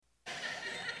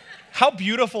How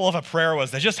beautiful of a prayer was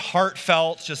that? Just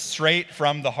heartfelt, just straight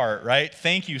from the heart, right?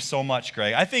 Thank you so much,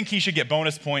 Greg. I think he should get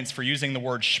bonus points for using the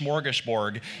word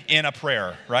smorgasbord in a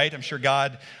prayer, right? I'm sure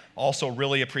God also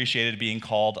really appreciated being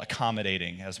called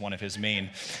accommodating as one of his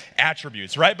main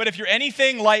attributes, right? But if you're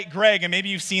anything like Greg, and maybe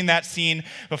you've seen that scene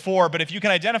before, but if you can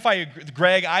identify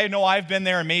Greg, I know I've been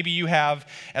there and maybe you have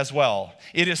as well.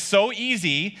 It is so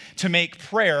easy to make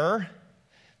prayer,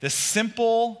 this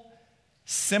simple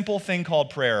thing called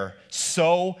prayer,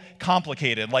 so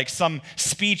complicated, like some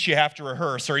speech you have to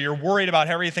rehearse, or you're worried about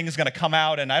how everything's going to come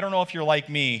out. And I don't know if you're like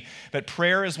me, but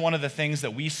prayer is one of the things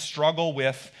that we struggle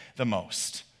with the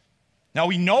most. Now,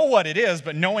 we know what it is,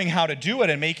 but knowing how to do it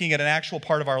and making it an actual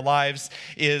part of our lives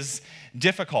is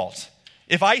difficult.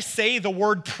 If I say the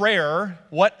word prayer,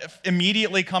 what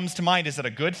immediately comes to mind? Is it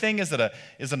a good thing? Is it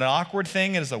an awkward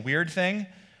thing? Is it a weird thing?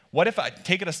 What if I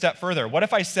take it a step further? What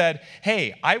if I said,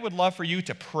 hey, I would love for you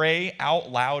to pray out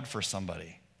loud for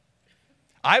somebody.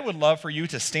 I would love for you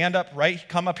to stand up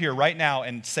come up here right now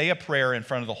and say a prayer in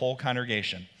front of the whole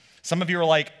congregation. Some of you are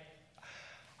like,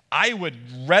 I would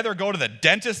rather go to the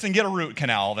dentist and get a root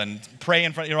canal than pray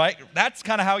in front of you, right? That's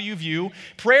kind of how you view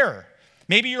prayer.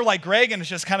 Maybe you're like Greg and it's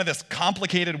just kind of this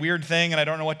complicated, weird thing and I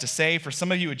don't know what to say. For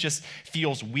some of you, it just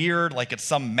feels weird, like it's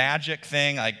some magic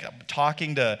thing, like I'm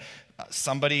talking to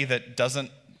somebody that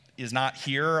is not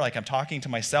here, like I'm talking to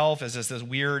myself as this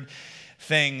weird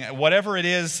thing. Whatever it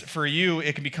is for you,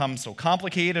 it can become so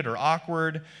complicated or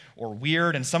awkward or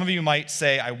weird. And some of you might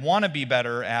say, I want to be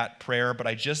better at prayer, but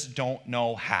I just don't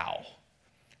know how.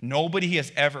 Nobody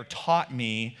has ever taught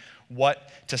me what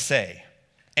to say.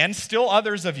 And still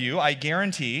others of you, I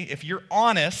guarantee, if you're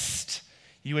honest,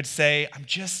 you would say, I'm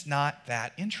just not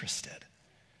that interested.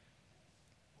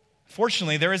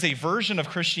 Fortunately, there is a version of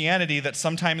Christianity that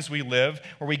sometimes we live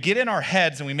where we get in our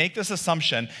heads and we make this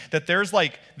assumption that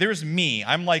there's me.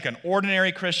 I'm like an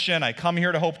ordinary Christian. I come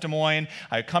here to Hope Des Moines.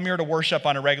 I come here to worship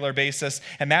on a regular basis,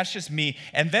 and that's just me.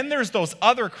 And then there's those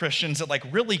other Christians that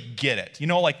really get it.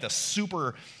 Like the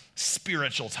super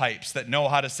spiritual types that know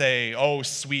how to say, oh,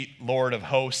 sweet Lord of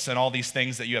hosts, and all these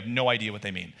things that you have no idea what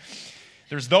they mean.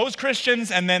 There's those Christians,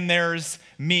 and then there's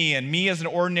me. And me as an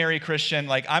ordinary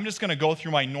Christian, I'm just going to go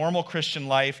through my normal Christian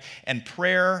life, and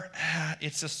prayer,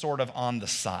 it's just sort of on the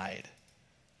side.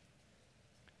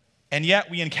 And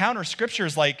yet we encounter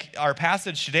scriptures like our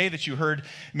passage today that you heard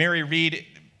Mary read.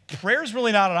 Prayer is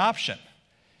really not an option.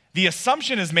 The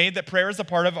assumption is made that prayer is a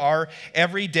part of our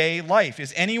everyday life.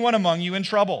 Is anyone among you in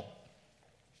trouble?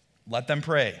 Let them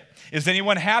pray. Is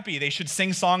anyone happy? They should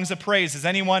sing songs of praise. Is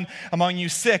anyone among you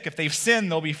sick? If they've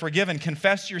sinned, they'll be forgiven.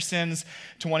 Confess your sins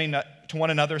to one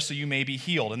another so you may be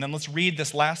healed. And then let's read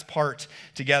this last part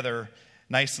together,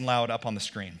 nice and loud up on the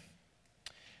screen.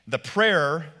 The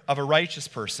prayer of a righteous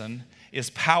person is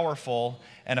powerful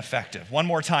and effective. One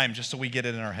more time, just so we get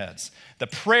it in our heads. The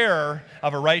prayer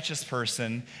of a righteous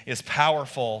person is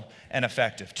powerful and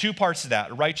effective. Two parts of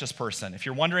that, a righteous person. If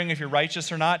you're wondering if you're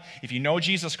righteous or not, if you know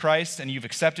Jesus Christ and you've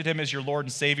accepted him as your Lord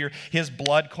and Savior, his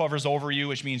blood covers over you,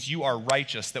 which means you are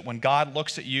righteous, that when God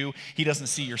looks at you, he doesn't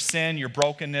see your sin, your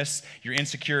brokenness, your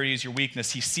insecurities, your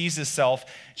weakness. He sees himself,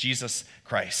 Jesus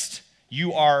Christ.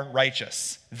 You are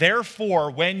righteous.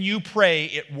 Therefore, when you pray,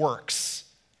 it works.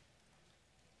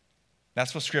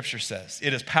 That's what Scripture says.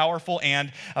 It is powerful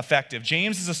and effective.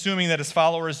 James is assuming that as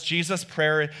followers, Jesus'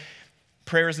 prayer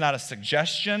is not a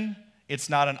suggestion. It's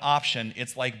not an option.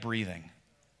 It's like breathing.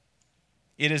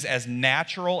 It is as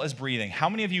natural as breathing. How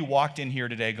many of you walked in here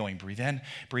today going, breathe in,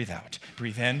 breathe out,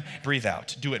 breathe in, breathe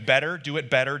out. Do it better, do it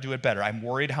better, do it better. I'm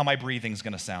worried how my breathing's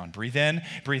going to sound. Breathe in,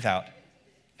 breathe out.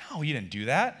 No, you didn't do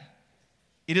that.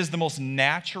 It is the most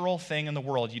natural thing in the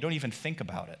world. You don't even think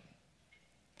about it.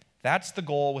 That's the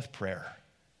goal with prayer,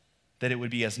 that it would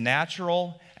be as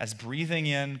natural as breathing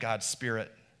in God's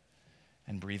Spirit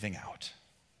and breathing out.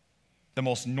 The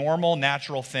most normal,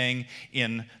 natural thing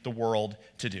in the world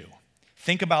to do.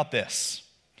 Think about this.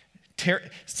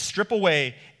 Strip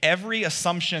away every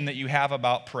assumption that you have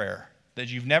about prayer, that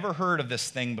you've never heard of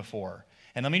this thing before.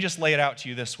 And let me just lay it out to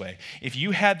you this way. If you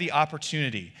had the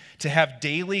opportunity to have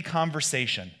daily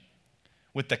conversation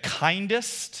with the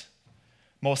kindest,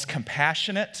 most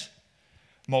compassionate,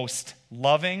 most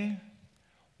loving,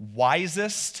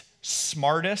 wisest,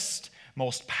 smartest,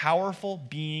 most powerful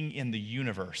being in the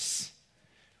universe,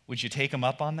 would you take him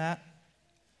up on that?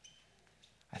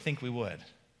 I think we would.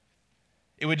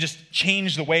 It would just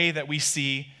change the way that we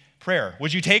see prayer.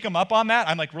 Would you take him up on that?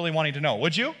 I'm really wanting to know.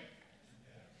 Would you?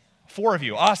 4 of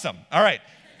you. Awesome. All right.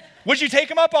 Would you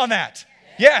take him up on that?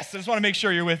 Yes. I just want to make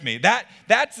sure you're with me.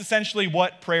 That's essentially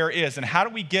what prayer is. And how do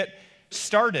we get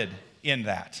started in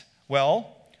that?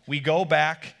 Well, we go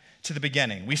back to the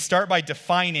beginning. We start by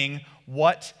defining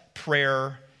what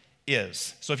prayer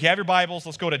is. So if you have your Bibles,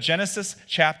 let's go to Genesis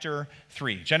chapter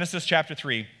 3. Genesis chapter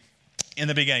 3 in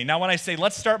the beginning. Now, when I say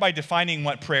let's start by defining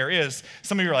what prayer is,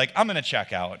 some of you are like, I'm going to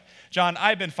check out. John,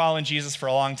 I've been following Jesus for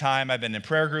a long time. I've been in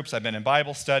prayer groups. I've been in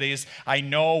Bible studies. I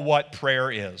know what prayer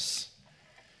is.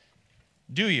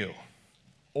 Do you?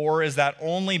 Or is that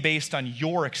only based on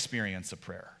your experience of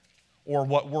prayer? Or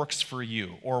what works for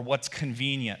you? Or what's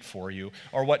convenient for you?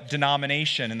 Or what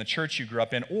denomination in the church you grew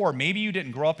up in? Or maybe you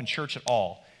didn't grow up in church at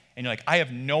all. And you're like, I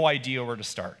have no idea where to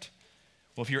start.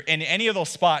 Well, if you're in any of those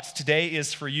spots, today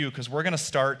is for you because we're going to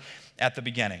start at the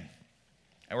beginning.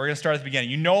 And we're going to start at the beginning.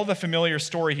 You know the familiar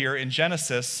story here in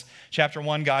Genesis chapter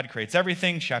 1, God creates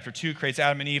everything. Chapter 2 creates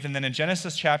Adam and Eve. And then in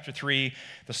Genesis chapter 3,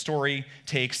 the story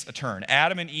takes a turn.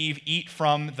 Adam and Eve eat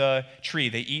from the tree.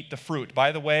 They eat the fruit.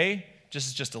 By the way,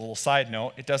 just a little side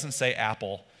note, it doesn't say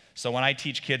apple. So when I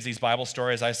teach kids these Bible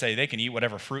stories, I say they can eat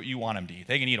whatever fruit you want them to eat.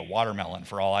 They can eat a watermelon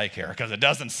for all I care because it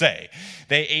doesn't say.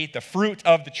 They ate the fruit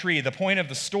of the tree. The point of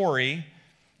the story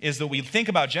is that we think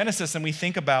about Genesis and we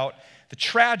think about the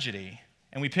tragedy.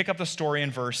 And we pick up the story in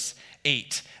verse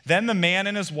 8. Then the man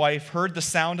and his wife heard the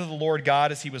sound of the Lord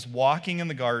God as he was walking in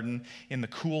the garden in the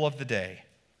cool of the day.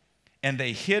 And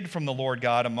they hid from the Lord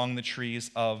God among the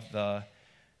trees of the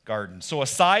garden. So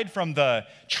aside from the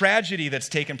tragedy that's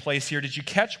taken place here, did you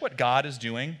catch what God is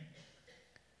doing?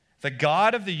 The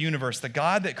God of the universe, the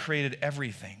God that created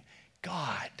everything,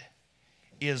 God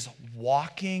is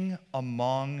walking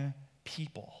among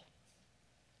people.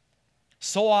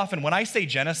 So often, when I say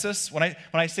Genesis, when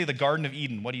I say the Garden of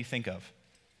Eden, what do you think of?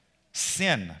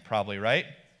 Sin, probably, right?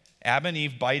 Adam and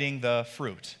Eve biting the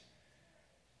fruit.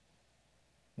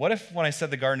 What if, when I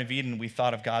said the Garden of Eden, we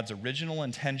thought of God's original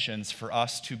intentions for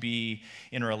us to be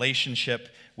in a relationship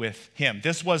with Him?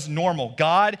 This was normal.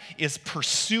 God is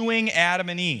pursuing Adam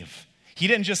and Eve. He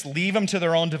didn't just leave them to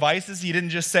their own devices. He didn't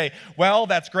just say, well,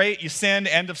 that's great, you sinned,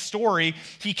 end of story.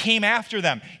 He came after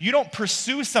them. You don't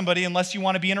pursue somebody unless you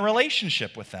want to be in a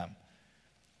relationship with them.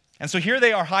 And so here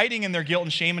they are hiding in their guilt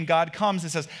and shame, and God comes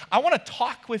and says, I want to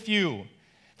talk with you.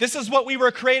 This is what we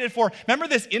were created for. Remember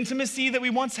this intimacy that we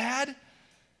once had?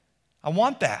 I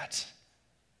want that.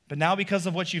 But now because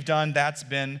of what you've done, that's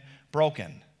been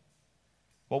broken.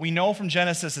 What we know from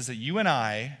Genesis is that you and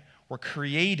I were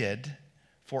created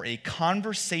for a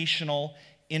conversational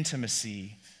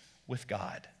intimacy with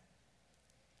God.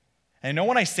 And I know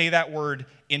when I say that word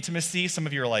intimacy, some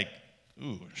of you are like,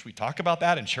 ooh, should we talk about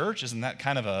that in church? Isn't that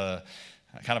kind of a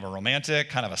romantic,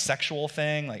 kind of a sexual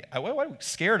thing? Like, why are we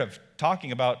scared of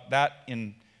talking about that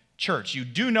in church? You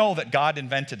do know that God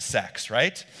invented sex,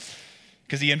 right?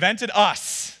 Because He invented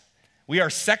us. We are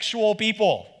sexual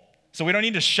people. So we don't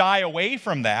need to shy away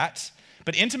from that.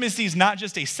 But intimacy is not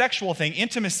just a sexual thing.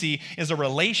 Intimacy is a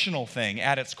relational thing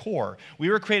at its core.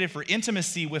 We were created for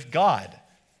intimacy with God.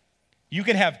 You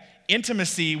can have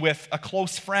intimacy with a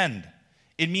close friend.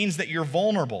 It means that you're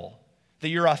vulnerable, that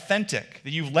you're authentic, that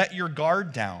you've let your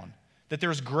guard down, that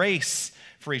there's grace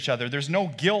for each other. There's no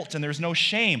guilt and there's no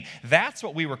shame. That's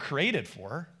what we were created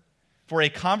for a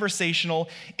conversational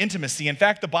intimacy. In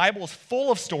fact, the Bible is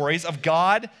full of stories of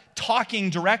God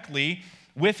talking directly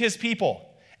with His people.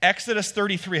 Exodus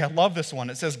 33, I love this one.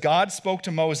 It says, God spoke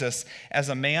to Moses as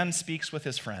a man speaks with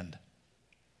his friend.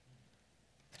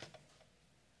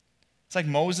 It's like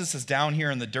Moses is down here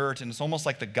in the dirt, and it's almost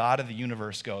like the God of the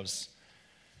universe goes,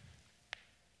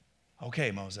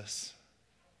 okay, Moses,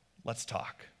 let's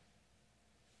talk.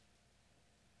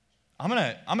 I'm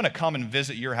gonna come and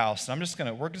visit your house, and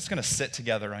we're just gonna sit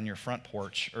together on your front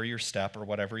porch or your step or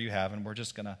whatever you have, and we're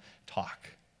just gonna talk.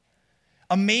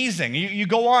 Amazing. You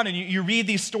go on and you read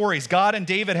these stories. God and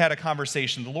David had a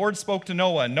conversation. The Lord spoke to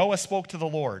Noah, and Noah spoke to the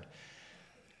Lord.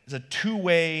 It's a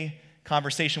two-way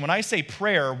conversation. When I say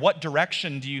prayer, what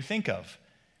direction do you think of?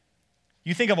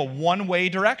 You think of a one-way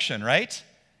direction, right?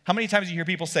 How many times do you hear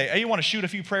people say, hey, you want to shoot a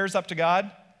few prayers up to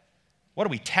God? What are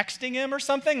we, texting Him or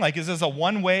something? Like, is this a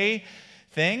one-way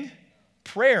thing?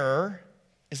 Prayer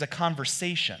is a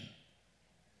conversation.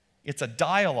 It's a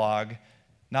dialogue,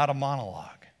 not a monologue.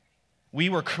 We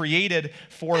were created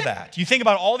for that. You think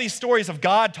about all these stories of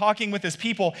God talking with His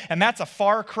people, and that's a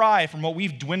far cry from what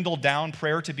we've dwindled down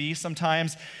prayer to be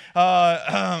sometimes.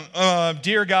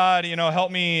 Dear God,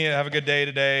 help me have a good day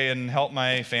today, and help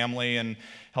my family, and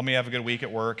help me have a good week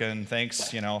at work, and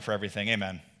thanks, for everything.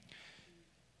 Amen.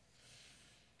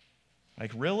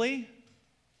 Like, really?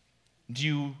 Do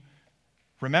you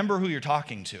remember who you're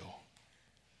talking to?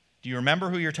 Do you remember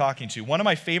who you're talking to? One of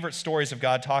my favorite stories of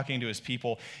God talking to his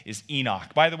people is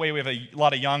Enoch. By the way, we have a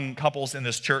lot of young couples in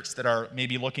this church that are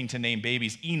maybe looking to name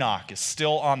babies. Enoch is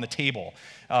still on the table.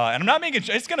 And I'm not making,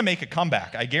 it's going to make a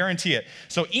comeback. I guarantee it.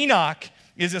 So Enoch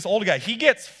is this old guy. He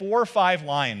gets 4 or 5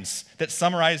 lines that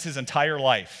summarize his entire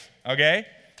life, okay?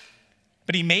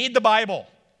 But he made the Bible,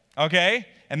 okay?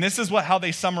 And this is how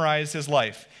they summarize his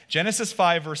life. Genesis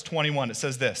 5, verse 21, it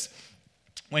says this.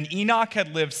 When Enoch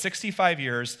had lived 65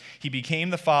 years, he became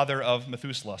the father of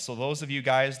Methuselah. So those of you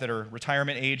guys that are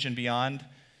retirement age and beyond,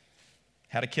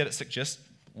 had a kid at 6, just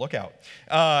look out.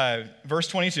 Verse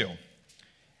 22.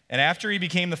 And after he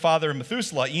became the father of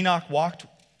Methuselah, Enoch walked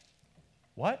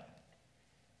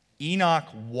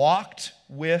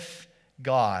with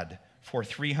God for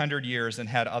 300 years and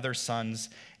had other sons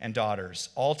and daughters.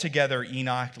 Altogether,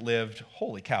 Enoch lived,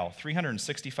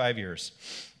 365 years.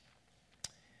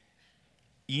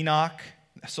 Enoch,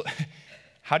 so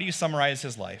how do you summarize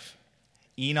his life?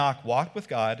 Enoch walked with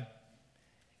God,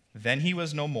 then he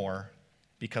was no more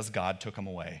because God took him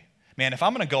away. Man, if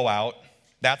I'm going to go out,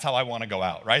 that's how I want to go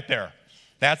out, right there.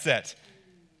 That's it.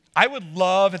 I would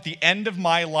love at the end of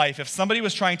my life, if somebody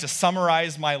was trying to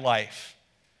summarize my life,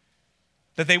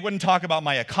 that they wouldn't talk about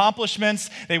my accomplishments,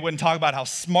 they wouldn't talk about how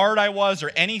smart I was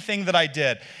or anything that I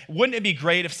did. Wouldn't it be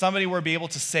great if somebody were to be able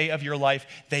to say of your life,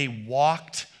 they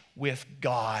walked with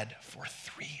God for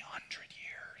 300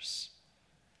 years.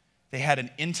 They had an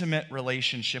intimate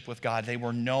relationship with God. They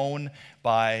were known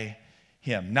by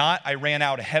him. Not I ran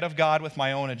out ahead of God with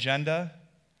my own agenda.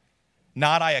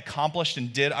 Not I accomplished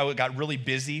and I got really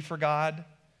busy for God.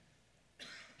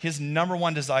 His number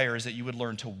one desire is that you would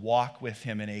learn to walk with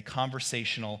him in a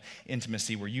conversational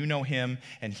intimacy where you know him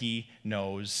and he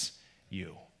knows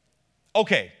you.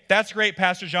 Okay, that's great,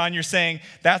 Pastor John. You're saying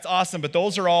that's awesome, but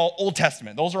those are all Old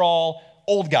Testament. Those are all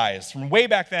old guys from way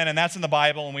back then, and that's in the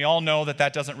Bible, and we all know that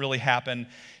that doesn't really happen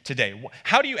today.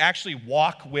 How do you actually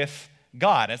walk with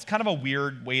God? It's kind of a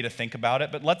weird way to think about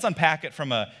it, but let's unpack it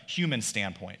from a human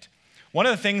standpoint. One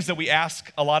of the things that we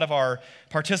ask a lot of our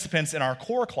participants in our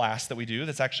core class that we do,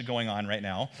 that's actually going on right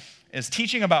now, is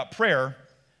teaching about prayer.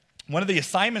 One of the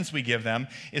assignments we give them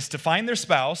is to find their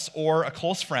spouse or a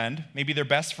close friend, maybe their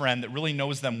best friend that really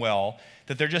knows them well,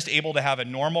 that they're just able to have a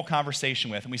normal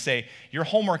conversation with. And we say, your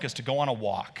homework is to go on a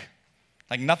walk.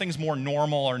 Like nothing's more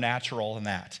normal or natural than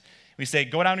that. We say,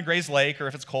 go down to Gray's Lake, or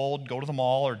if it's cold, go to the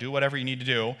mall or do whatever you need to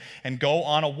do, and go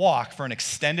on a walk for an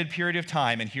extended period of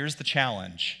time. And here's the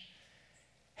challenge.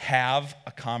 Have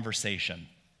a conversation.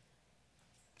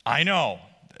 I know,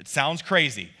 it sounds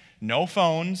crazy. No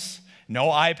phones, no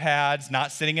iPads,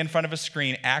 not sitting in front of a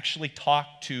screen. Actually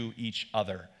talk to each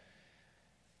other.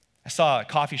 I saw a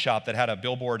coffee shop that had a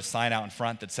billboard sign out in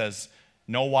front that says,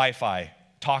 no Wi-Fi,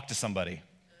 talk to somebody.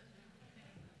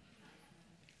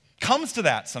 Comes to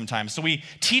that sometimes. So we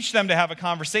teach them to have a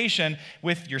conversation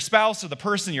with your spouse or the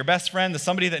person, your best friend,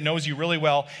 somebody that knows you really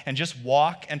well, and just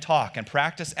walk and talk and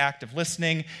practice active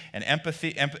listening and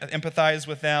empathize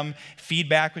with them,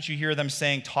 feedback what you hear them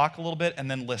saying, talk a little bit and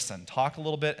then listen, talk a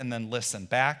little bit and then listen,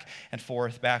 back and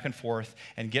forth,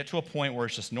 and get to a point where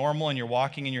it's just normal and you're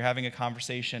walking and you're having a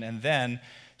conversation, and then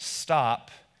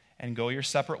stop and go your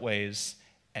separate ways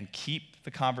and keep the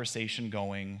conversation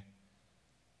going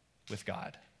with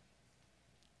God.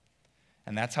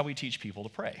 And that's how we teach people to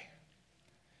pray.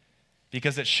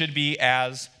 Because it should be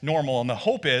as normal. And the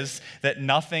hope is that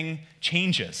nothing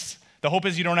changes. The hope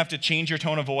is you don't have to change your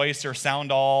tone of voice or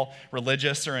sound all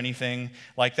religious or anything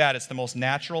like that. It's the most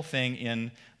natural thing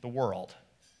in the world.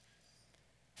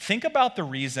 Think about the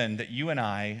reason that you and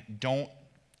I don't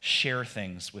share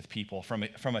things with people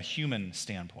from a human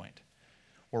standpoint.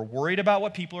 We're worried about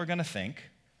what people are going to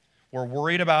think. We're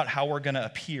worried about how we're going to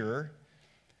appear.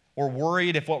 We're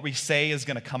worried if what we say is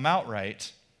going to come out right.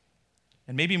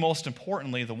 And maybe most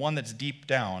importantly, the one that's deep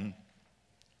down,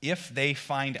 if they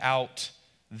find out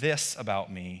this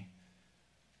about me,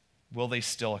 will they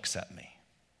still accept me?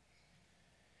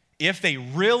 If they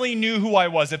really knew who I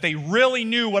was, if they really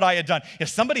knew what I had done, if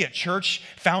somebody at church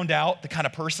found out the kind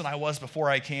of person I was before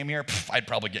I came here, I'd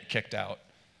probably get kicked out.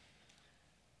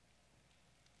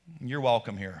 You're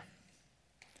welcome here.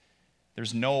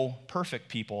 There's no perfect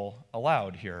people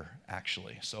allowed here,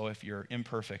 actually. So if you're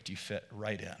imperfect, you fit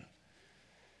right in.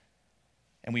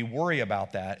 And we worry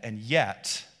about that, and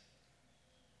yet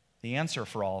the answer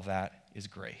for all of that is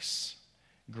grace.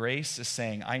 Grace is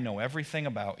saying, I know everything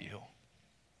about you,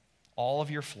 all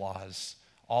of your flaws,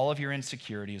 all of your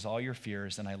insecurities, all your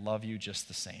fears, and I love you just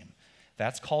the same.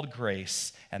 That's called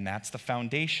grace, and that's the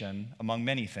foundation, among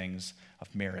many things,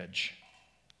 of marriage.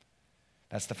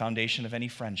 That's the foundation of any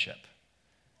friendship.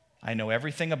 I know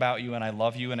everything about you, and I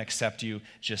love you and accept you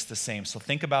just the same. So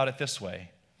think about it this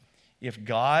way. If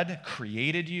God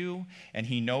created you and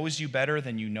he knows you better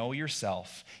than you know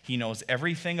yourself, he knows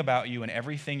everything about you and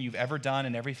everything you've ever done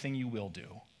and everything you will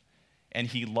do. And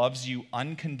he loves you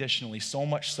unconditionally, so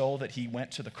much so that he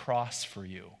went to the cross for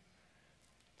you.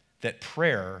 That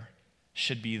prayer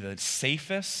should be the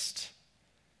safest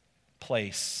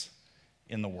place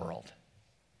in the world.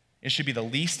 It should be the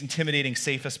least intimidating,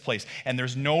 safest place. And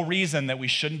there's no reason that we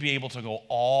shouldn't be able to go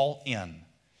all in.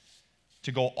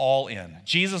 To go all in.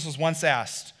 Jesus was once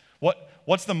asked,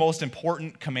 what's the most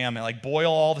important commandment? Like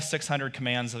boil all the 600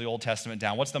 commands of the Old Testament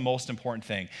down. What's the most important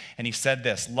thing? And he said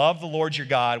this, love the Lord your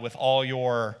God with all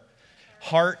your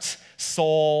heart,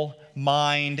 soul,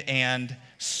 mind, and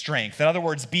strength. In other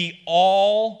words, be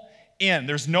all in.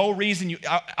 There's no reason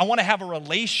I want to have a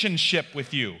relationship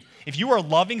with you. If you are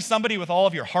loving somebody with all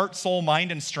of your heart, soul,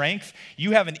 mind, and strength,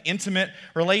 you have an intimate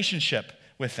relationship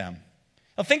with them.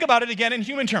 Now think about it again in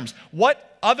human terms.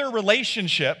 What other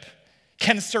relationship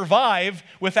can survive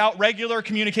without regular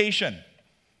communication?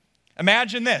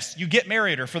 Imagine this. You get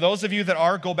married, or for those of you that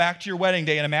are, go back to your wedding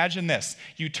day and imagine this.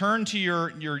 You turn to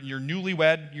your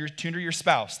newlywed, you turn to your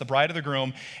spouse, the bride or the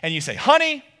groom, and you say,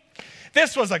 honey,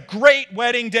 this was a great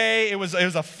wedding day. It was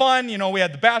a fun, we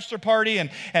had the bachelor party and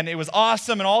it was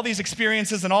awesome and all these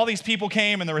experiences and all these people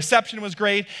came and the reception was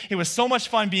great. It was so much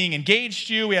fun being engaged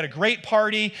to you. We had a great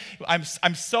party. I'm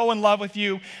so in love with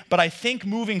you. But I think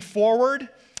moving forward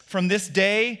from this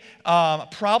day,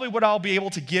 probably what I'll be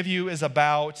able to give you is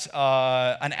about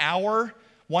an hour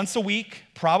once a week,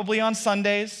 probably on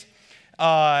Sundays.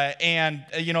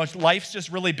 Life's just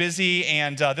really busy,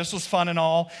 and this was fun and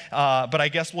all, but I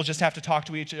guess we'll just have to talk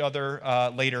to each other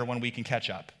later when we can catch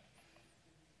up.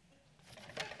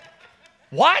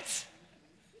 What?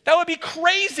 That would be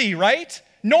crazy, right?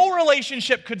 No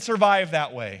relationship could survive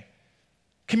that way.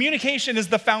 Communication is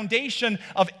the foundation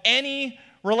of any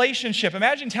relationship.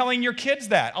 Imagine telling your kids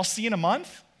that. I'll see you in a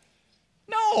month.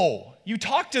 No, you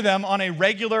talk to them on a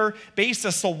regular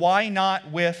basis, so why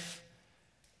not with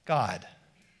God?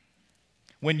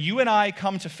 When you and I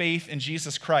come to faith in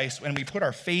Jesus Christ, when we put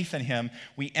our faith in him,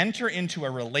 we enter into a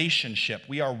relationship.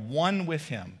 We are one with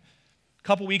him. A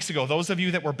couple weeks ago, those of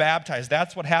you that were baptized,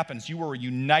 that's what happens. You were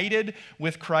united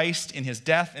with Christ in his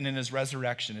death and in his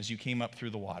resurrection as you came up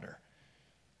through the water.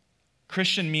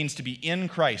 Christian means to be in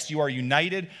Christ. You are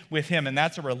united with him, and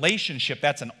that's a relationship.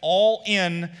 That's an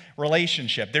all-in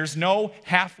relationship. There's no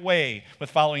halfway with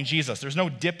following Jesus. There's no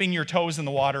dipping your toes in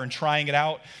the water and trying it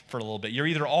out for a little bit. You're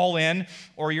either all in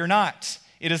or you're not.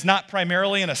 It is not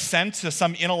primarily an assent to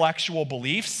some intellectual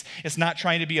beliefs. It's not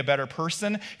trying to be a better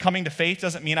person. Coming to faith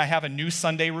doesn't mean I have a new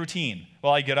Sunday routine.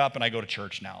 Well, I get up and I go to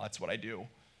church now. That's what I do.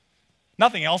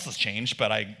 Nothing else has changed,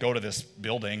 but I go to this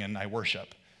building and I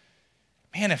worship.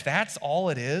 Man, if that's all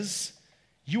it is,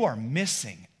 you are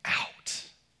missing out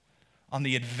on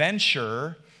the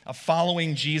adventure of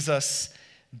following Jesus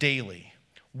daily.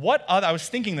 I was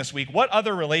thinking this week, what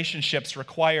other relationships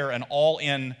require an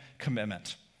all-in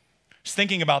commitment? Just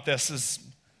thinking about this is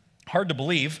hard to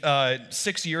believe.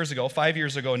 5 years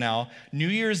ago now, New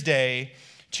Year's Day,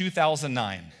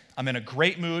 2009. I'm in a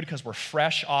great mood because we're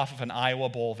fresh off of an Iowa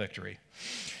Bowl victory.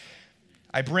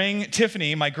 I bring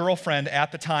Tiffany, my girlfriend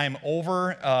at the time,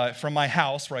 over from my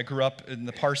house where I grew up in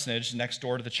the parsonage next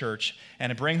door to the church,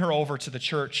 and I bring her over to the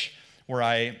church where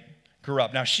I grew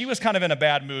up. Now, she was kind of in a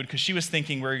bad mood because she was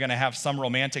thinking we were going to have some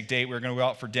romantic date. We were going to go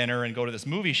out for dinner and go to this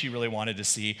movie she really wanted to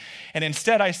see. And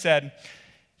instead I said,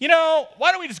 why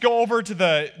don't we just go over to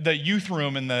the youth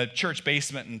room in the church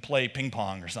basement and play ping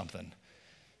pong or something?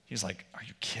 He's like, are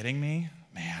you kidding me?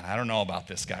 Man, I don't know about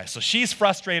this guy. So she's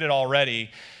frustrated already.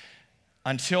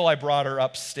 Until I brought her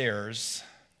upstairs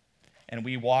and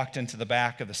we walked into the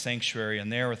back of the sanctuary,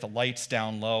 and there with the lights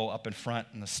down low up in front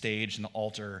and the stage and the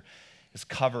altar is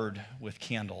covered with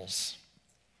candles.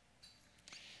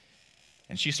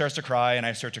 And she starts to cry and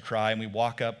I start to cry, and we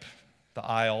walk up the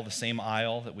aisle, the same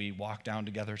aisle that we walked down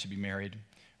together to be married,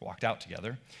 walked out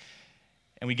together.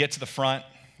 And we get to the front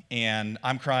and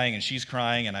I'm crying and she's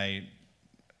crying, and I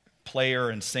play her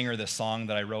and sing her this song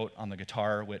that I wrote on the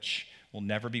guitar, which will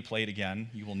never be played again.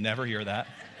 You will never hear that.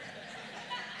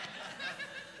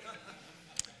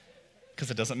 Because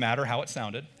it doesn't matter how it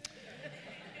sounded.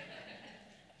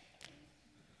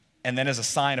 And then as a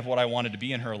sign of what I wanted to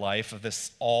be in her life, of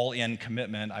this all-in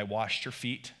commitment, I washed her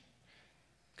feet.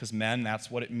 Because men,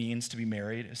 that's what it means to be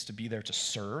married, is to be there to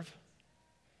serve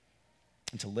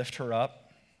and to lift her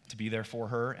up, to be there for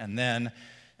her. And then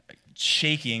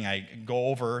shaking, I go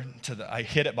over I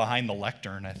hit it behind the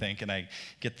lectern, I think, and I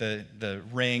get the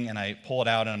ring and I pull it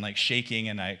out and I'm like shaking,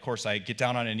 and I get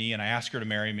down on a knee and I ask her to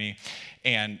marry me.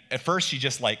 And at first she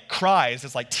just like cries,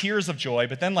 it's like tears of joy,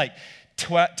 but then like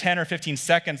 10 or 15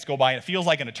 seconds go by and it feels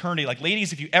like an eternity. Like,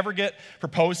 ladies, if you ever get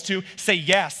proposed to, say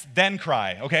yes, then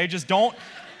cry, okay? Just don't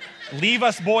leave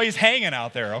us boys hanging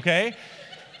out there, okay?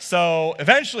 So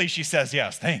eventually she says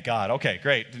yes. Thank God. Okay,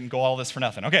 great. Didn't go all this for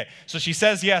nothing. Okay, so she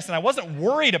says yes, and I wasn't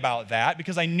worried about that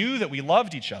because I knew that we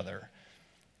loved each other.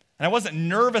 And I wasn't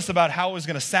nervous about how it was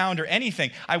going to sound or anything.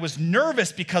 I was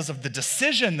nervous because of the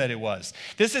decision that it was.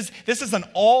 This is an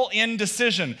all-in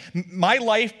decision. My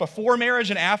life before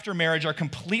marriage and after marriage are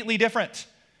completely different.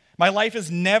 My life is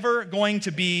never going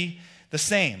to be the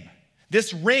same.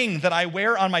 This ring that I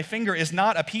wear on my finger is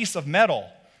not a piece of metal.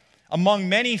 Among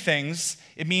many things,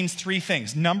 it means three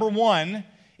things. Number one,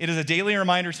 it is a daily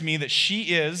reminder to me that she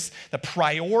is the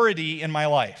priority in my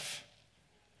life.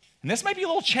 And this might be a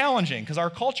little challenging because our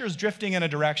culture is drifting in a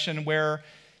direction where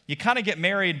you kind of get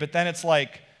married, but then it's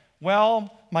like,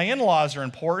 well, my in-laws are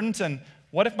important, and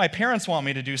what if my parents want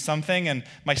me to do something, and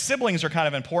my siblings are kind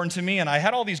of important to me, and I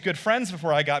had all these good friends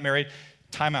before I got married.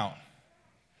 Time out.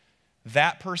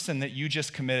 That person that you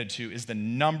just committed to is the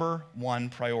number one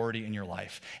priority in your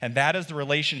life. And that is the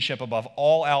relationship above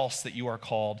all else that you are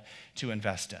called to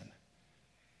invest in.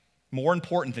 More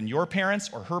important than your parents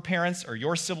or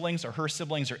your siblings or her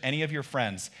siblings or any of your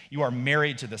friends, you are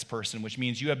married to this person, which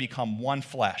means you have become one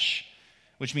flesh,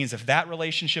 which means if that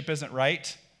relationship isn't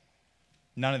right,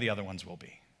 none of the other ones will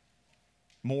be.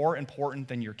 More important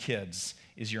than your kids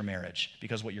is your marriage,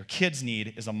 because what your kids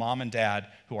need is a mom and dad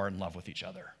who are in love with each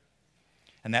other.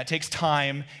 And that takes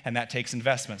time and that takes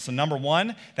investment. So number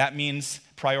one, that means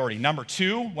priority. Number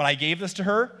two, when I gave this to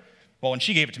her, when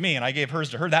she gave it to me and I gave hers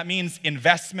to her, that means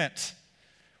investment.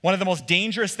 One of the most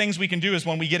dangerous things we can do is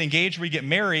when we get engaged, we get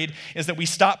married, is that we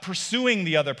stop pursuing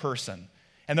the other person.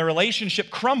 And the relationship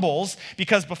crumbles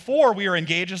because before we were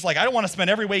engaged, it's like, I don't want to spend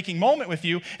every waking moment with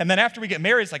you. And then after we get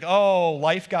married, it's like, oh,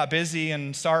 life got busy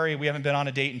and sorry, we haven't been on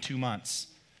a date in 2 months.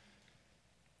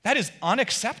 That is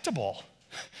unacceptable.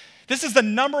 This is the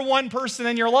number one person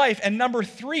in your life. And number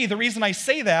three, the reason I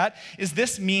say that is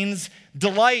this means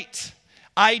delight.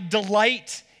 I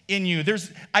delight in you.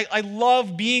 I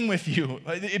love being with you.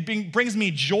 It brings me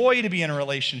joy to be in a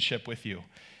relationship with you.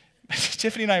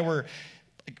 Tiffany and I were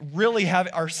really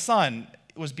our son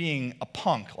was being a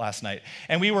punk last night,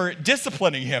 and we were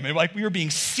disciplining him, and we were being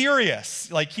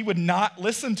serious. He would not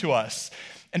listen to us.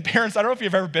 And parents, I don't know if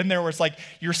you've ever been there where it's like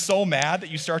you're so mad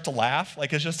that you start to laugh.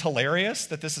 It's just hilarious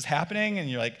that this is happening, and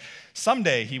you're like,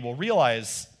 someday he will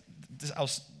realize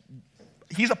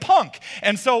he's a punk.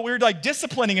 And so we're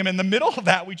disciplining him. In the middle of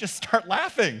that, we just start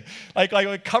laughing,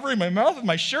 like covering my mouth with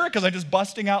my shirt because I'm just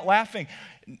busting out laughing.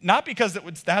 Not because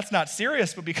that's not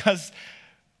serious, but because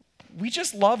we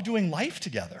just love doing life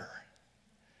together.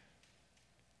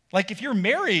 If you're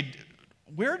married,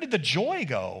 where did the joy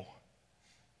go?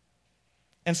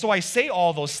 And so I say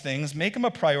all those things, make them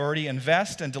a priority,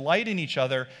 invest and delight in each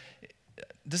other.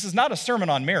 This is not a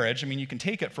sermon on marriage. I mean, you can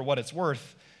take it for what it's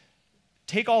worth.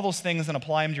 Take all those things and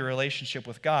apply them to your relationship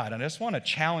with God. And I just want to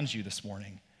challenge you this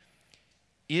morning.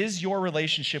 Is your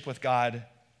relationship with God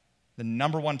the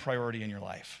number one priority in your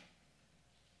life?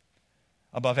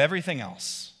 Above everything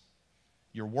else?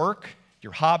 Your work,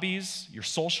 your hobbies, your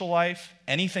social life,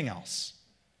 anything else?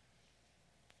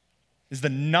 Is the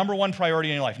number one priority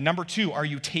in your life? Number two, are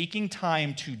you taking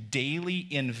time to daily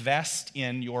invest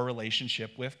in your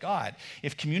relationship with God?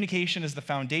 If communication is the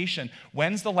foundation,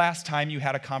 when's the last time you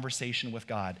had a conversation with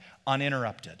God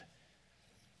uninterrupted?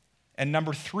 And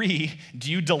number three,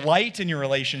 do you delight in your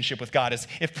relationship with God?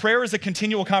 If prayer is a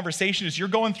continual conversation as you're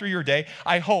going through your day,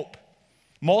 I hope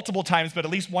multiple times, but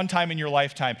at least one time in your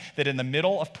lifetime, that in the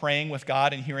middle of praying with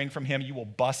God and hearing from Him, you will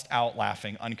bust out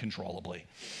laughing uncontrollably.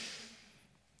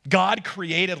 God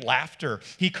created laughter.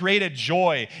 He created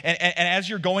joy. And as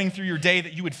you're going through your day,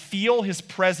 that you would feel His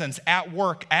presence at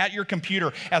work, at your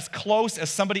computer, as close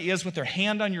as somebody is with their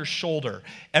hand on your shoulder.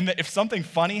 And that if something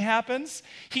funny happens,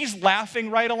 He's laughing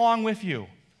right along with you.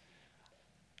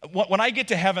 When I get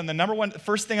to heaven, the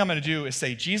first thing I'm going to do is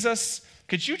say, Jesus,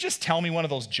 could you just tell me one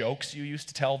of those jokes you used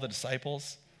to tell the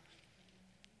disciples?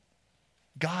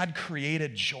 God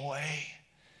created joy.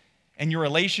 And your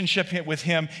relationship with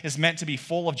Him is meant to be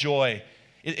full of joy.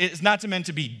 It's not meant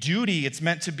to be duty, it's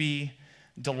meant to be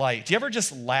delight. Do you ever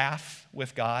just laugh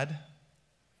with God?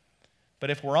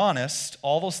 But if we're honest,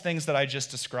 all those things that I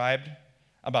just described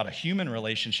about a human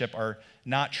relationship are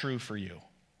not true for you.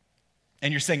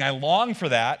 And you're saying, I long for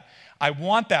that, I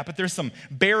want that, but there's some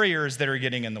barriers that are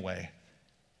getting in the way.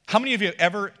 How many of you have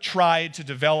ever tried to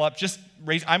develop,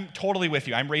 I'm totally with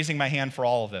you. I'm raising my hand for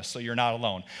all of this, so you're not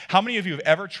alone. How many of you have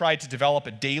ever tried to develop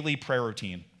a daily prayer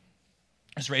routine?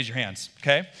 Just raise your hands,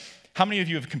 okay? How many of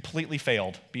you have completely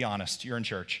failed? Be honest, you're in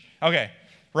church. Okay,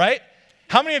 right?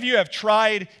 How many of you have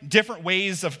tried different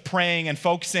ways of praying and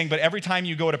focusing, but every time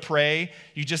you go to pray,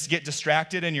 you just get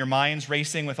distracted and your mind's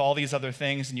racing with all these other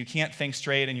things and you can't think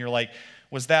straight and you're like,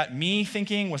 was that me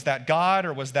thinking? Was that God?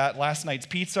 Or was that last night's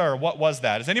pizza? Or what was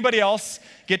that? Does anybody else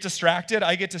get distracted?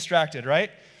 I get distracted, right?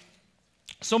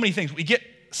 So many things. We get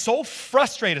so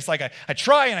frustrated. It's like I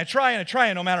try and I try and I try,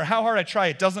 and no matter how hard I try,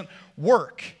 it doesn't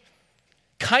work.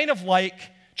 Kind of like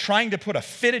trying to put a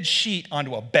fitted sheet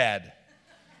onto a bed.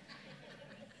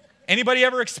 Anybody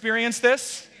ever experienced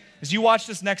this? As you watch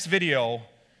this next video,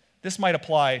 this might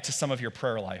apply to some of your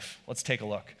prayer life. Let's take a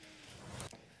look.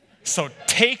 So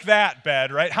take that,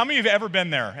 bed, right? How many of you have ever been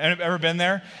there? Ever been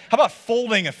there? How about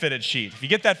folding a fitted sheet? If you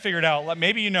get that figured out,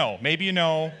 maybe you know. Maybe you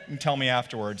know, and tell me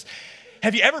afterwards.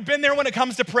 Have you ever been there when it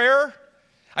comes to prayer?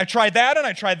 I tried that, and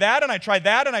I tried that, and I tried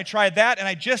that, and I tried that, and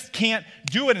I just can't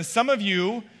do it. And some of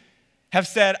you have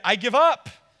said, I give up.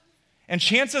 And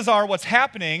chances are what's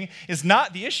happening is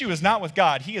the issue is not with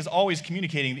God. He is always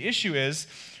communicating. The issue is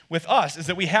with us, is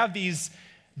that we have these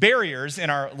barriers in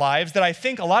our lives that I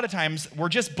think a lot of times we're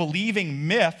just believing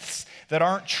myths that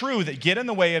aren't true, that get in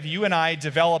the way of you and I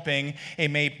developing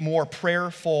a more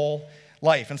prayerful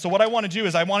life. And so what I want to do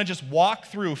is I want to just walk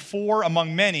through 4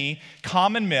 among many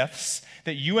common myths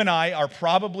that you and I are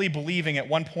probably believing at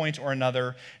one point or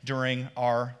another during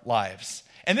our lives.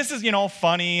 And this is,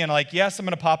 funny and like, yes, I'm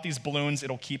going to pop these balloons.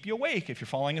 It'll keep you awake if you're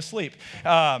falling asleep.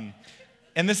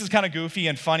 And this is kind of goofy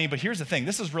and funny, but here's the thing.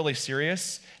 This is really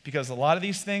serious because a lot of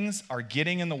these things are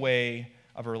getting in the way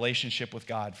of a relationship with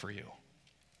God for you.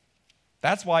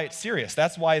 That's why it's serious.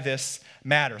 That's why this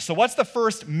matters. So what's the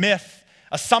first myth,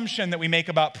 assumption that we make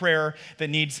about prayer that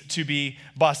needs to be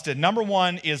busted? Number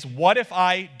 1 is, what if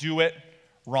I do it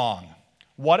wrong?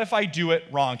 What if I do it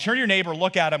wrong? Turn to your neighbor,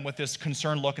 look at him with this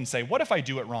concerned look and say, what if I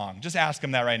do it wrong? Just ask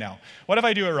him that right now. What if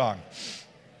I do it wrong?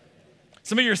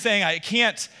 Some of you are saying, I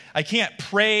can't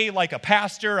pray like a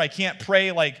pastor. I can't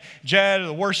pray like Jed,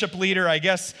 the worship leader. I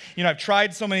guess, I've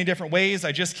tried so many different ways.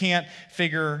 I just can't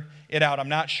figure it out. I'm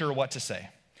not sure what to say.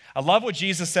 I love what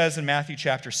Jesus says in Matthew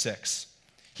chapter 6.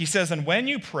 He says, and when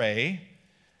you pray,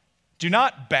 do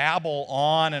not babble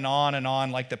on and on and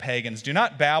on like the pagans. Do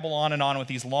not babble on and on with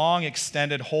these long,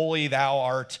 extended, holy thou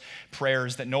art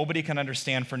prayers that nobody can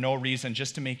understand for no reason,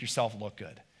 just to make yourself look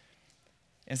good.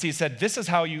 And so he said, this is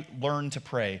how you learn to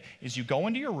pray, is you go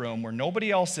into your room where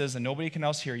nobody else is and nobody can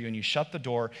else hear you, and you shut the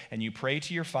door and you pray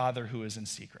to your Father who is in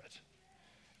secret.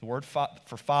 The word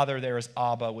for Father there is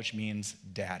Abba, which means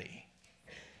daddy.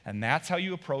 And that's how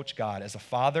you approach God, as a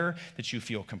father that you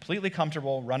feel completely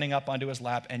comfortable running up onto his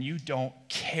lap and you don't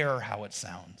care how it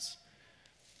sounds.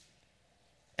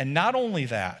 And not only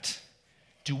that,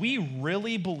 do we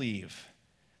really believe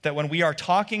that when we are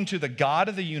talking to the God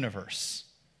of the universe,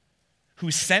 who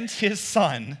sent his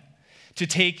son to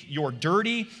take your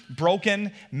dirty,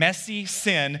 broken, messy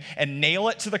sin and nail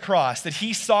it to the cross, that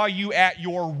he saw you at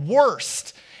your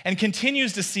worst and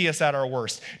continues to see us at our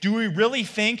worst? Do we really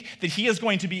think that he is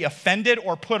going to be offended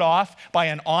or put off by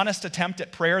an honest attempt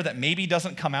at prayer that maybe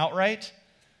doesn't come out right?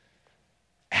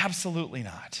 Absolutely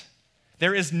not.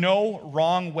 There is no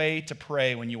wrong way to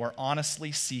pray when you are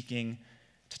honestly seeking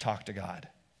to talk to God.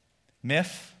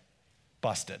 Myth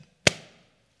busted.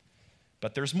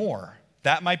 But there's more.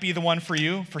 That might be the one for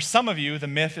you. For some of you, the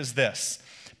myth is this: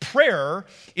 prayer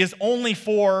is only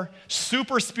for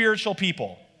super spiritual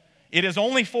people. It is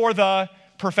only for the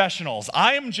professionals.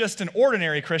 I am just an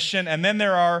ordinary Christian, and then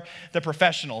there are the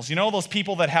professionals. You know those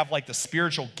people that have like the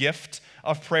spiritual gift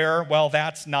of prayer? Well,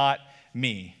 that's not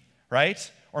me,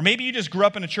 right? Or maybe you just grew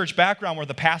up in a church background where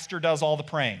the pastor does all the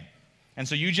praying. And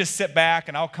so you just sit back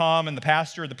and I'll come, and the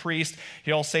pastor, the priest,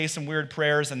 he'll say some weird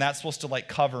prayers, and that's supposed to like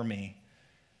cover me.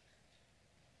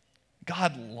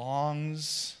 God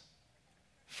longs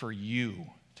for you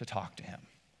to talk to him,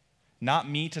 not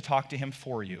me to talk to him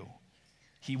for you.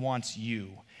 He wants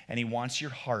you, and he wants your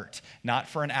heart, not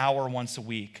for an hour once a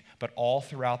week, but all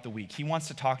throughout the week. He wants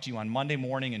to talk to you on Monday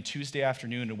morning and Tuesday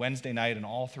afternoon and Wednesday night and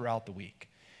all throughout the week.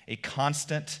 A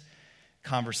constant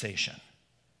conversation.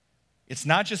 It's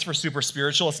not just for super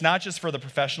spiritual. It's not just for the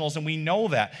professionals, and we know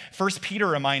that. 1 Peter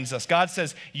reminds us, God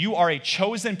says, you are a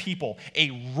chosen people,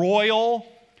 a royal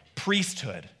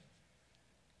priesthood.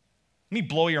 Let me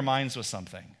blow your minds with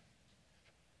something.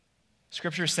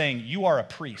 Scripture is saying you are a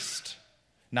priest,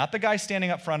 Not the guy standing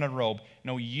up front in a robe.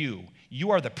 No, you.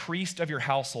 You are the priest of your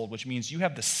household, which means you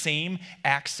have the same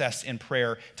access in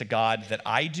prayer to God that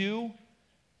I do,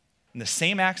 and the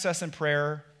same access in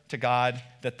prayer to God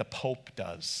that the Pope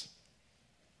does.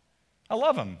 I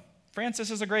love him.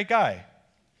 Francis is a great guy.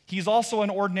 He's also an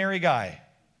ordinary guy,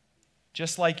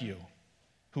 just like you,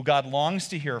 who God longs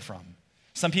to hear from.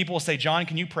 Some people will say, John,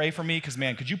 can you pray for me? Because,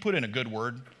 man, could you put in a good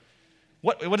word?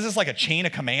 What is this, like a chain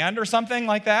of command or something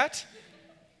like that?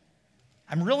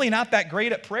 I'm really not that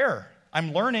great at prayer.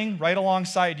 I'm learning right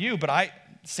alongside you, but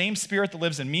same spirit that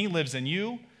lives in me lives in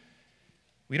you.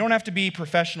 We don't have to be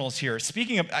professionals here.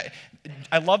 Speaking of,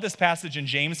 I love this passage in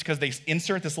James because they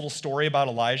insert this little story about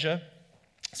Elijah.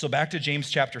 So back to James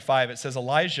chapter 5, it says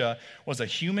Elijah was a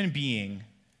human being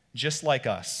just like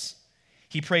us.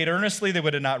 He prayed earnestly that it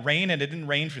would not rain, and it didn't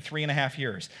rain for 3.5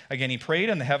 years. Again, he prayed,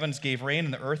 and the heavens gave rain,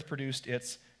 and the earth produced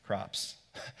its crops.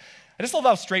 I just love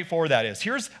how straightforward that is.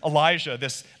 Here's Elijah,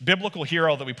 this biblical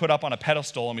hero that we put up on a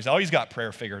pedestal, and we say, oh, he's got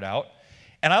prayer figured out.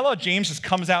 And I love James just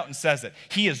comes out and says it.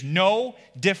 He is no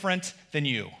different than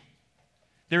you.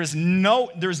 There's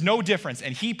no difference.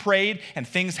 And he prayed, and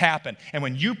things happen. And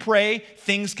when you pray,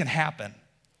 things can happen.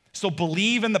 So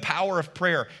believe in the power of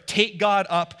prayer. Take God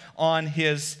up on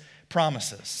his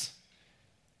promises.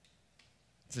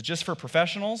 Is it just for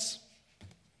professionals?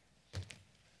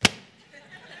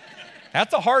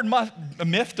 That's a hard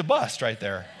myth to bust right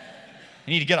there.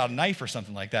 You need to get out a knife or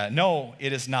something like that. No,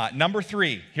 it is not. Number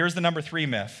 3, here's the number 3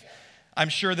 myth. I'm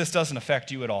sure this doesn't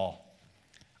affect you at all.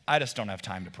 I just don't have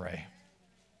time to pray.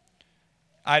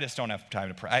 I just don't have time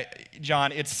to pray.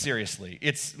 John,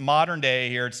 it's modern day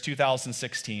here. It's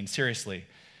 2016. Seriously.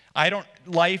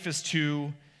 Life is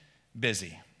too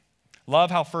busy.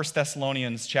 Love how 1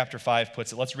 Thessalonians chapter 5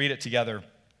 puts it. Let's read it together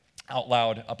out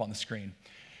loud up on the screen.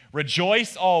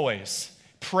 Rejoice always,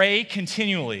 pray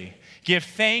continually, give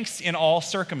thanks in all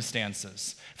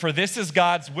circumstances, for this is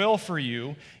God's will for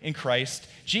you in Christ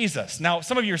Jesus. Now,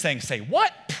 some of you are saying,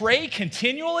 what? Pray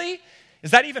continually?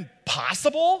 Is that even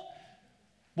possible?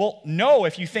 Well, no,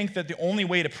 if you think that the only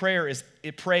way to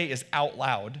pray is out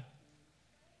loud,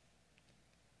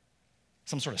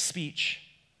 some sort of speech.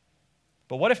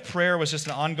 But what if prayer was just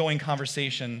an ongoing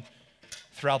conversation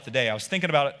throughout the day? I was thinking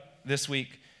about it this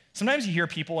week. Sometimes you hear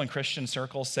people in Christian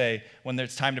circles say, when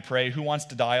it's time to pray, who wants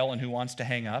to dial and who wants to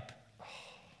hang up? Oh,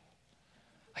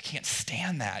 I can't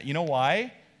stand that. You know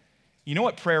why? You know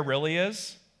what prayer really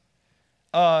is?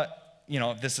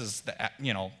 This is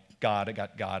God, I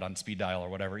got God on speed dial or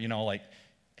whatever.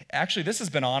 Actually, this has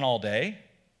been on all day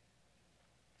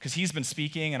because he's been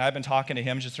speaking and I've been talking to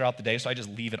him just throughout the day, so I just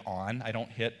leave it on. I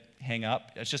don't hit hang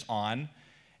up. It's just on.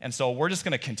 And so we're just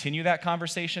going to continue that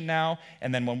conversation now,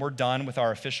 and then when we're done with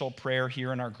our official prayer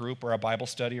here in our group or a Bible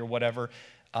study or whatever,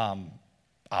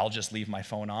 I'll just leave my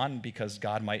phone on because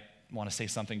God might want to say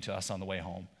something to us on the way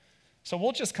home. So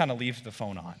we'll just kind of leave the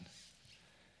phone on.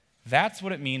 That's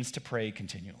what it means to pray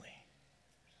continually.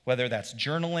 Whether that's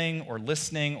journaling or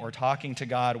listening or talking to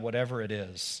God, whatever it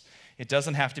is, it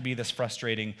doesn't have to be this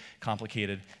frustrating,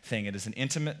 complicated thing. It is an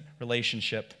intimate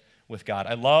relationship with God.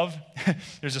 I love,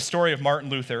 there's a story of Martin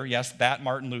Luther, yes, that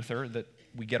Martin Luther that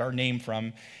we get our name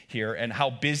from here, and how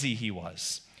busy he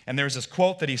was. And there's this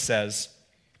quote that he says,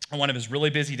 on one of his really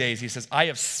busy days, he says, I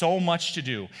have so much to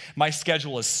do. My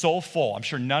schedule is so full. I'm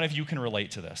sure none of you can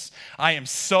relate to this. I am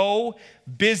so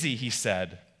busy, he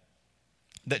said,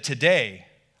 that today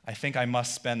I think I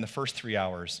must spend the first 3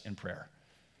 hours in prayer.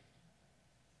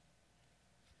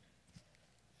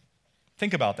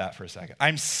 Think about that for a second.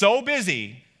 I'm so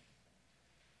busy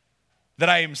that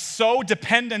I am so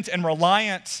dependent and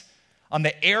reliant on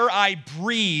the air I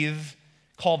breathe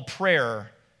called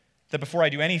prayer that before I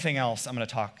do anything else, I'm going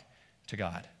to talk to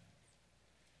God.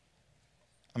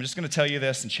 I'm just going to tell you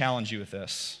this and challenge you with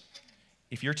this.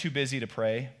 If you're too busy to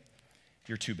pray,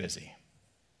 you're too busy.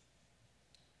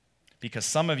 Because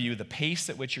some of you, the pace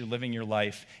at which you're living your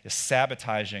life is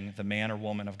sabotaging the man or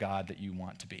woman of God that you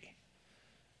want to be.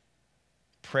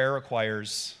 Prayer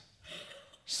requires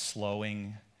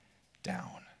slowing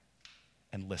down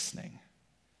and listening.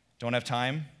 Don't have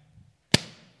time?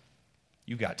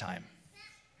 You've got time.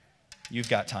 You've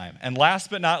got time. And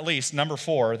last but not least, number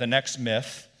 4, the next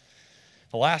myth,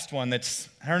 the last one this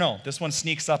one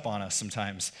sneaks up on us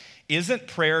sometimes. Isn't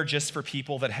prayer just for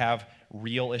people that have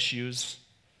real issues?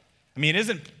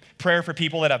 Isn't prayer for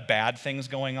people that have bad things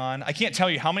going on? I can't tell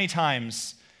you how many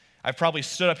times I've probably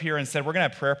stood up here and said, we're going to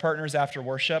have prayer partners after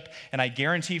worship, and I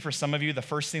guarantee for some of you, the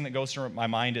first thing that goes through my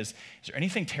mind is there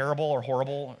anything terrible or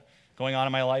horrible going on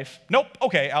in my life? Nope,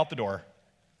 okay, out the door.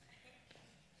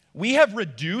 We have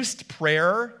reduced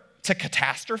prayer to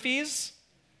catastrophes.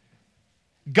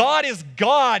 God is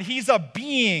God. He's a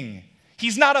being.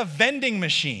 He's not a vending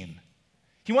machine.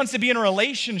 He wants to be in a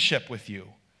relationship with you.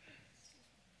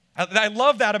 I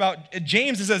love that about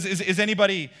James. It says, is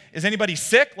anybody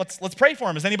sick? Let's pray for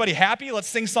him. Is anybody happy? Let's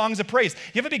sing songs of praise.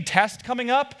 You have a big test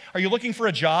coming up? Are you looking for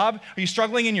a job? Are you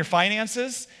struggling in your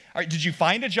finances? Did you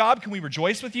find a job? Can we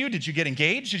rejoice with you? Did you get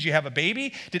engaged? Did you have a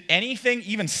baby? Did anything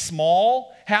even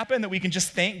small happen that we can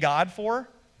just thank God for?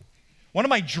 One of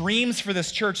my dreams for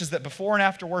this church is that before and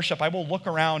after worship, I will look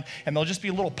around and there'll just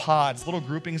be little pods, little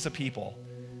groupings of people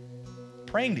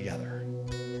praying together.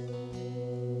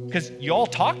 Because you all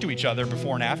talk to each other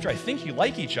before and after. I think you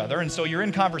like each other, and so you're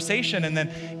in conversation, and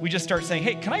then we just start saying,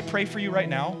 hey, can I pray for you right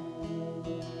now?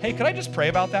 Hey, could I just pray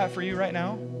about that for you right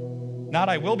now? Not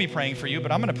I will be praying for you,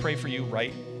 but I'm going to pray for you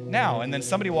right now. And then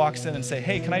somebody walks in and say,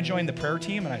 hey, can I join the prayer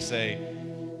team? And I say,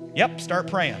 yep, start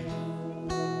praying.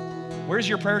 Where's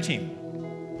your prayer team?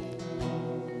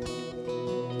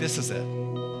 This is it.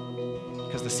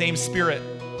 Because the same Spirit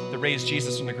that raised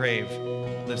Jesus from the grave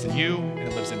lives in you and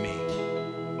it lives in me.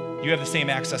 You have the same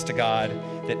access to God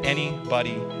that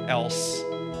anybody else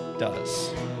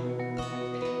does.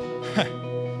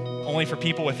 Only for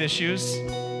people with issues?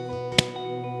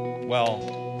 Well,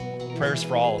 prayers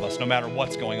for all of us, no matter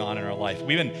what's going on in our life.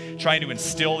 We've been trying to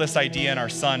instill this idea in our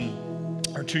son,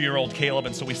 our 2-year-old Caleb,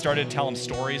 and so we started to tell him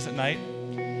stories at night.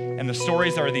 And the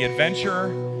stories are the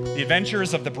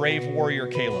adventures of the brave warrior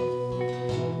Caleb.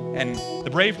 And the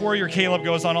brave warrior Caleb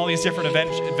goes on all these different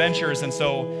adventures, and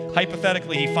so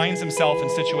hypothetically he finds himself in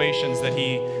situations that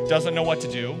he doesn't know what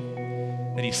to do,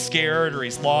 that he's scared or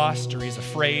he's lost or he's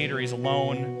afraid or he's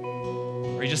alone,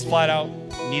 or he just flat out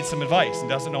needs some advice and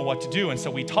doesn't know what to do. And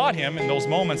so we taught him in those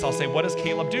moments, I'll say, what does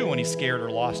Caleb do when he's scared or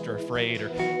lost or afraid or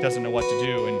doesn't know what to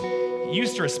do? And he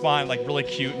used to respond like really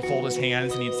cute and fold his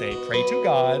hands and he'd say, pray to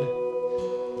God.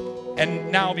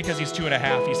 And now because he's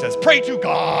 2.5, he says, pray to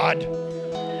God.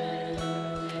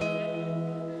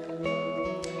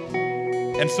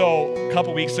 And so a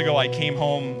couple weeks ago, I came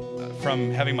home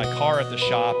from having my car at the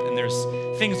shop, and there's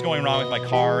things going wrong with my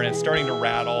car, and it's starting to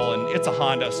rattle, and it's a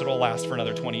Honda, so it'll last for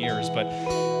another 20 years, but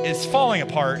it's falling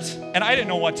apart, and I didn't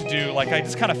know what to do. Like, I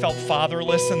just kind of felt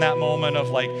fatherless in that moment of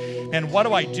like, man, what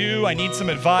do I do? I need some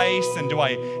advice, and do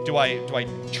I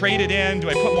trade it in? Do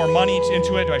I put more money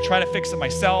into it? Do I try to fix it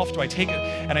myself? Do I take it?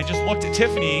 And I just looked at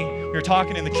Tiffany. We were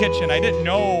talking in the kitchen. I didn't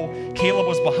know Caleb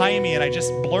was behind me, and I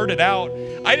just blurted out,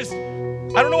 I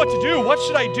don't know what to do. What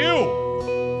should I do?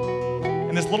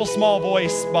 And this little small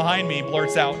voice behind me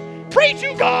blurts out, pray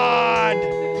to God.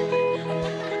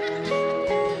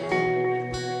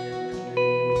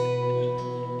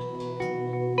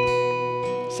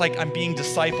 It's like I'm being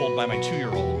discipled by my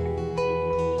 2-year-old.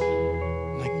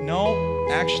 I'm like, no,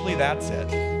 actually that's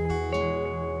it.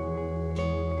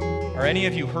 Are any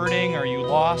of you hurting? Are you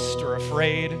lost or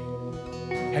afraid?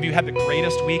 Have you had the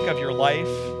greatest week of your life?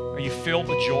 Are you filled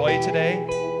with joy today?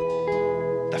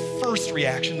 The first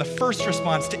reaction, the first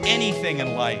response to anything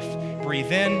in life,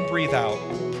 breathe in, breathe out,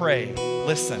 pray,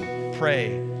 listen,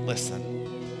 pray,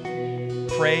 listen.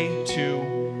 Pray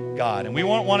to God. And we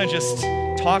won't want to just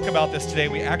talk about this today.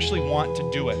 We actually want to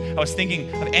do it. I was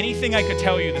thinking of anything I could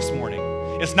tell you this morning.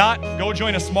 It's not go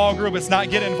join a small group. It's not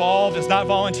get involved. It's not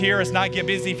volunteer. It's not get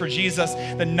busy for Jesus.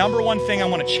 The number one thing I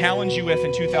want to challenge you with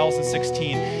in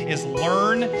 2016 is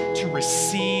learn to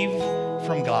receive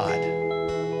from God.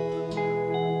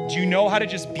 Do you know how to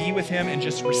just be with him and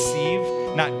just receive?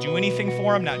 Not do anything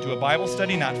for him, not do a Bible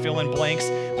study, not fill in blanks,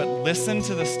 but listen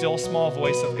to the still small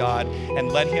voice of God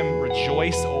and let him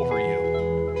rejoice over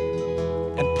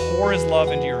you and pour his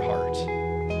love into your heart.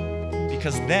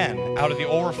 Because then, out of the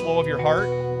overflow of your heart,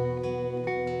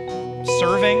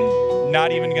 serving,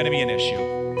 not even going to be an issue.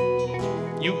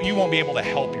 You won't be able to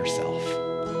help yourself.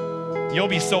 You'll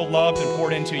be so loved and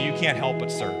poured into, you can't help but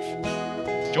serve.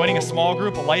 Joining a small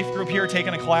group, a life group here,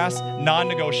 taking a class,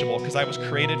 non-negotiable, because I was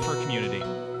created for community.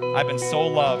 I've been so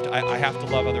loved, I have to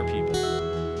love other people.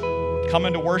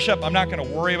 Coming to worship, I'm not going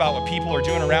to worry about what people are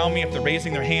doing around me, if they're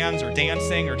raising their hands or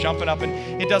dancing or jumping up, and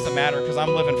it doesn't matter because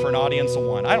I'm living for an audience of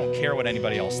one. I don't care what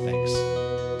anybody else thinks.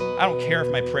 I don't care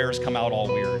if my prayers come out all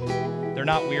weird. They're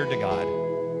not weird to God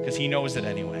because he knows it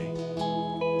anyway.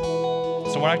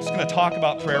 So we're not just going to talk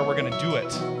about prayer, we're going to do it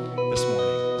this morning.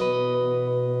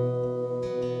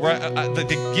 The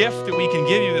gift that we can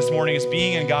give you this morning is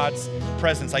being in God's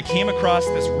presence. I came across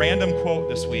this random quote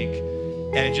this week,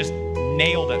 and it just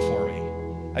nailed it for me.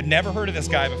 I'd never heard of this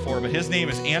guy before, but his name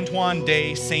is Antoine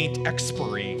de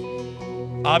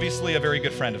Saint-Exupéry, obviously a very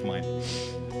good friend of mine.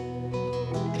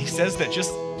 And he says that,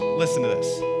 just listen to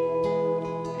this.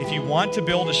 If you want to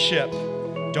build a ship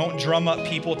Don't drum up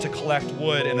people to collect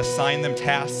wood and assign them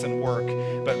tasks and work,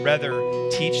 but rather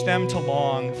teach them to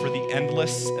long for the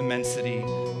endless immensity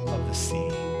of the sea.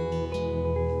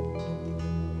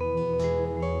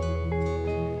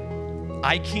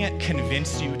 I can't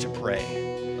convince you to pray.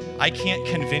 I can't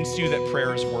convince you that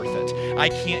prayer is worth it. I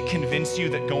can't convince you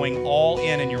that going all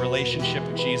in your relationship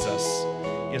with Jesus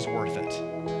is worth it.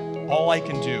 All I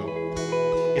can do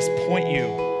is point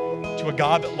you to a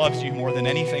God that loves you more than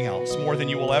anything else, more than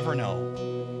you will ever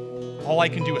know. All I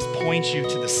can do is point you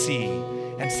to the sea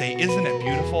and say, isn't it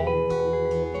beautiful?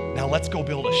 Now let's go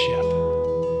build a ship,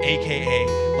 AKA,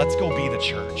 let's go be the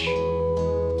church.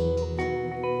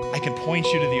 I can point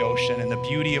you to the ocean and the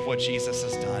beauty of what Jesus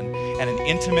has done and an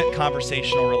intimate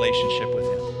conversational relationship with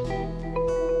him.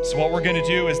 So what we're going to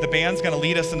do is the band's going to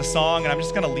lead us in a song, and I'm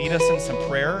just going to lead us in some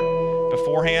prayer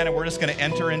beforehand, and we're just going to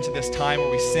enter into this time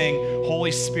where we sing,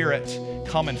 Holy Spirit,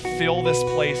 come and fill this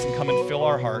place and come and fill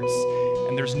our hearts.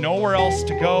 And there's nowhere else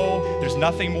to go. There's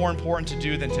nothing more important to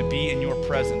do than to be in your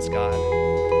presence, God.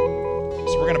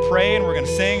 So we're going to pray and we're going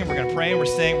to sing and we're going to pray and we're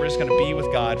singing. We're just going to be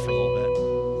with God for a little bit.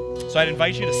 So I'd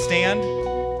invite you to stand,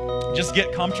 just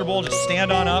get comfortable, just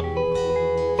stand on up.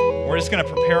 We're just going to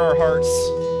prepare our hearts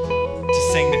to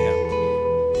sing to him.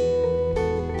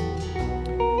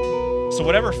 So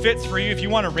whatever fits for you, if you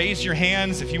want to raise your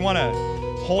hands, if you want to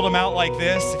hold them out like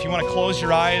this, if you want to close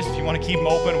your eyes, if you want to keep them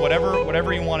open,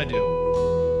 whatever you want to do.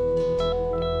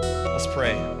 Let's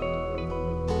pray.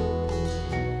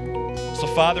 So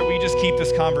Father, we just keep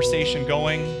this conversation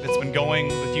going that's been going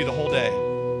with you the whole day.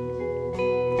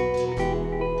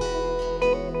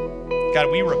 God,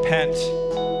 we repent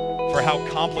for how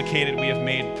complicated we have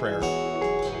made prayer.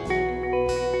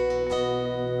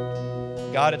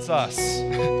 God, it's us.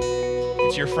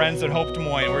 It's your friends at Hope Des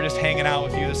Moines. We're just hanging out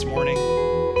with you this morning.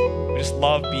 We just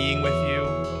love being with you.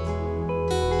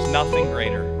 There's nothing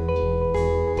greater.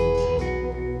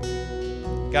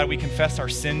 God, we confess our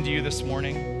sin to you this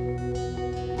morning.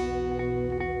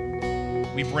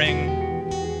 We bring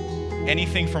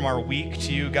anything from our week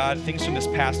to you, God, things from this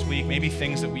past week, maybe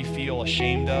things that we feel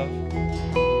ashamed of,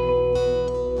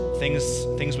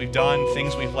 things we've done,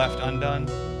 things we've left undone,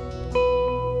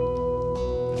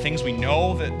 the things we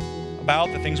know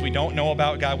about, the things we don't know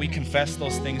about. God, we confess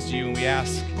those things to you, and we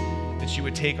ask that you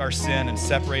would take our sin and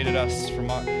separate us from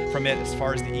it as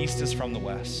far as the east is from the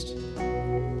west.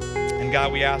 And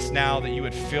God, we ask now that you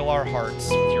would fill our hearts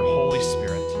with your Holy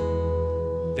Spirit,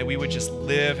 that we would just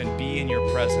live and be in your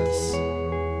presence.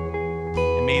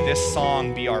 And may this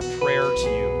song be our prayer to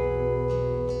you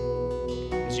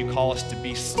as you call us to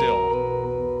be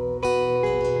still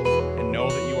and know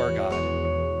that you are God.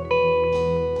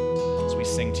 As we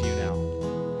sing to you now.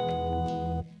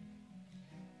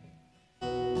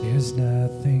 There's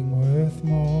nothing worth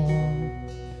more